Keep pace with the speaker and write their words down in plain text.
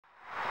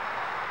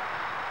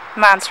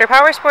Monster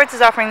Powersports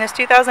is offering this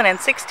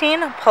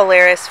 2016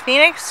 Polaris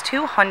Phoenix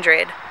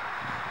 200.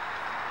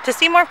 To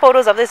see more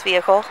photos of this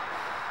vehicle,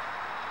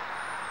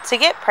 to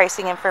get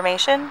pricing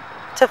information,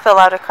 to fill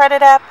out a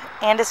credit app,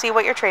 and to see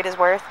what your trade is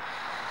worth,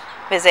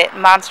 visit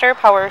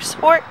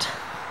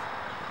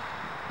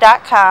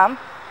monsterpowersport.com.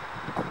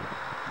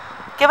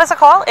 Give us a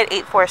call at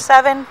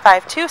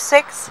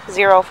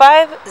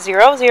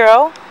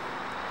 847-526-0500,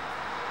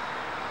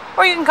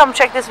 or you can come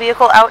check this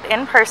vehicle out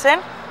in person.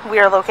 We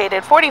are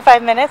located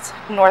 45 minutes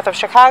north of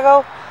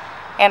Chicago,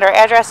 and our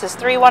address is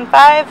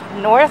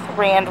 315 North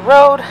Rand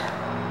Road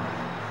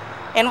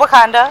in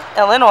Wauconda,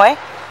 Illinois.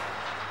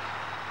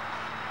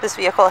 This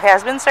vehicle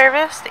has been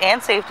serviced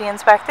and safety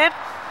inspected.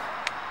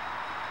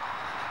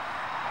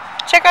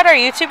 Check out our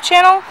YouTube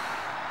channel,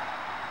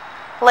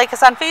 like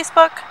us on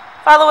Facebook,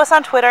 follow us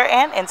on Twitter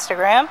and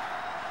Instagram.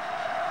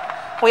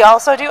 We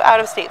also do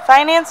out-of-state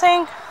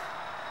financing,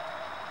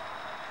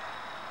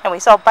 and we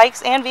sell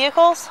bikes and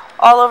vehicles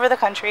all over the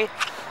country.